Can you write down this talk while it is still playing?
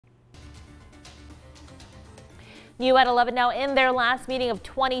New at 11 now. In their last meeting of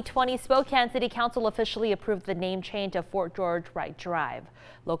 2020, Spokane City Council officially approved the name change of Fort George Wright Drive.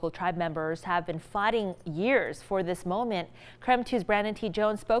 Local tribe members have been fighting years for this moment. KREM 2's Brandon T.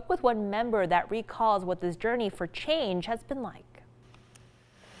 Jones spoke with one member that recalls what this journey for change has been like.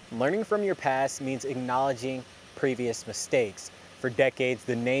 Learning from your past means acknowledging previous mistakes. For decades,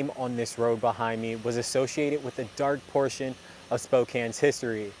 the name on this road behind me was associated with a dark portion of Spokane's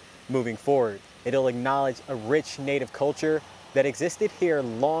history. Moving forward, it'll acknowledge a rich native culture that existed here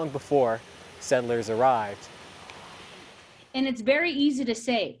long before settlers arrived. And it's very easy to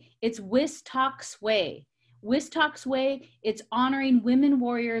say, it's Whistalks Way. Whistalks Way, it's honoring women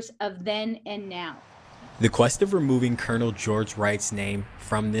warriors of then and now. The quest of removing Colonel George Wright's name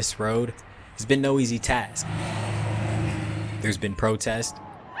from this road has been no easy task. There's been protests,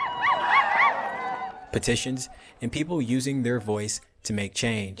 petitions, and people using their voice to make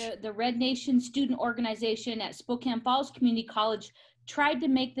change. The Red Nation student organization at Spokane Falls Community College tried to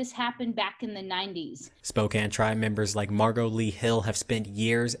make this happen back in the 90s. Spokane tribe members like Margot Lee Hill have spent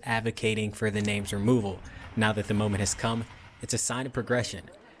years advocating for the name's removal. Now that the moment has come, it's a sign of progression.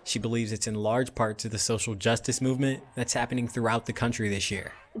 She believes it's in large part to the social justice movement that's happening throughout the country this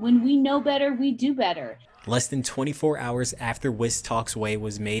year. When we know better, we do better. Less than 24 hours after Whistalks Way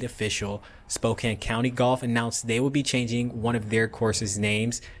was made official, Spokane County Golf announced they would be changing one of their course's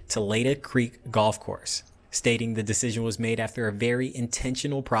names to Latah Creek Golf Course, stating the decision was made after a very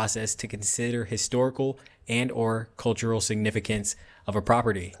intentional process to consider historical and/or cultural significance of a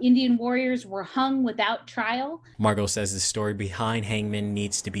property. Indian warriors were hung without trial. Margot says the story behind Hangman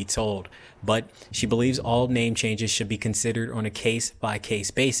needs to be told, but she believes all name changes should be considered on a case-by-case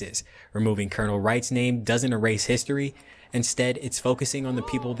basis. Removing Colonel Wright's name doesn't erase history. Instead, it's focusing on the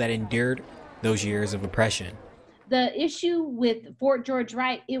people that endured those years of oppression. The issue with Fort George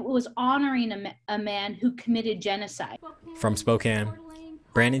Wright, it was honoring a man who committed genocide. From Spokane,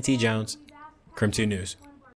 Brandon T. Jones, KREM 2 News.